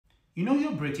You know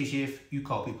you're British if you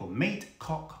call people mate,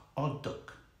 cock or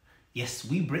duck. Yes,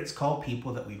 we Brits call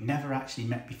people that we've never actually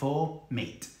met before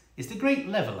mate. It's the great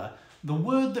leveller, the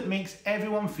word that makes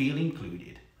everyone feel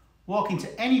included. Walk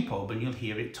into any pub and you'll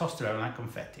hear it tossed around like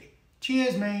confetti.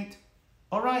 Cheers mate.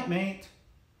 Alright mate.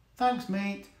 Thanks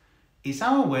mate. It's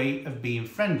our way of being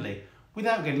friendly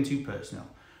without getting too personal.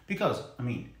 Because,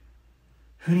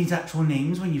 who needs actual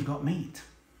names when you've got mate?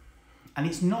 And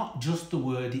it's not just the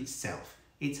word itself,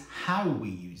 it's how we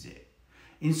use it.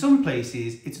 In some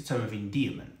places, it's a term of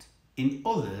endearment. In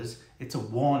others, it's a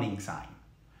warning sign.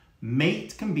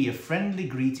 Mate can be a friendly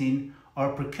greeting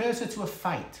or a precursor to a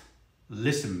fight.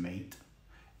 Listen, mate,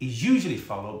 is usually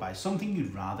followed by something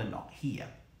you'd rather not hear.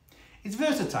 It's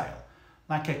versatile,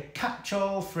 like a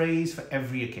catch-all phrase for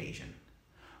every occasion.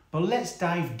 But let's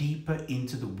dive deeper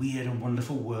into the weird and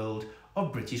wonderful world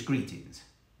of British greetings.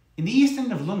 In the East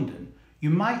End of London, you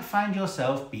might find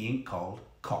yourself being called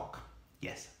cock.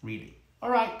 Yes, really. All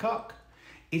right, cock.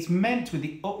 It's meant with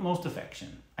the utmost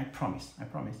affection. I promise.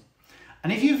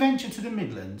 And if you venture to the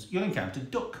Midlands, you'll encounter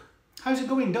duck. How's it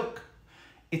going, duck?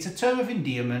 It's a term of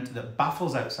endearment that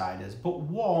baffles outsiders but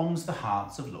warms the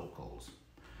hearts of locals.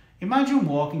 Imagine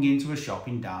walking into a shop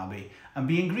in Derby and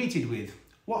being greeted with,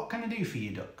 "What can I do for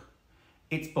you, duck?"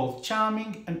 It's both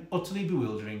charming and utterly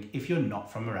bewildering if you're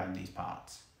not from around these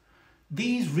parts.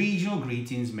 These regional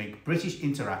greetings make British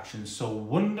interactions so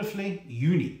wonderfully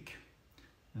unique.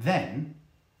 Then,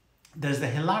 there's the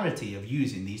hilarity of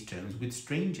using these terms with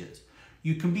strangers.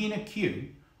 You can be in a queue,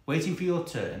 waiting for your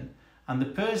turn, and the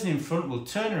person in front will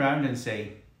turn around and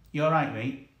say, "You all right,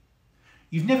 mate?"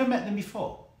 You've never met them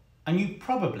before, and you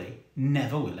probably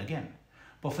never will again.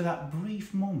 But for that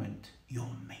brief moment,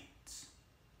 you're mates,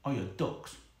 or you're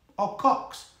ducks, or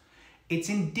cocks. It's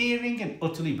endearing and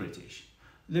utterly British.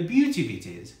 The beauty of it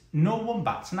is, no one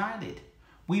bats an eyelid.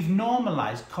 We've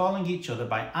normalised calling each other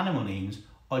by animal names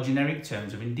or generic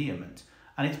terms of endearment,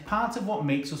 and it's part of what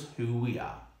makes us who we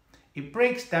are. It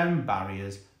breaks down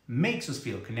barriers, makes us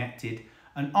feel connected,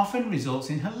 and often results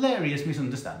in hilarious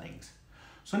misunderstandings.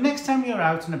 So next time you're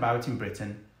out and about in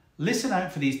Britain, listen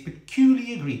out for these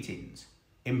peculiar greetings.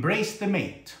 Embrace the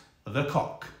mate, the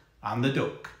cock, and the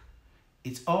duck.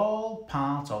 It's all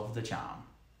part of the charm.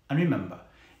 And remember,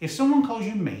 if someone calls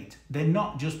you mate, they're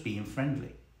not just being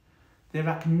friendly. They're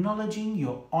acknowledging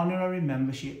your honorary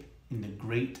membership in the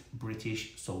great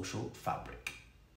British social fabric.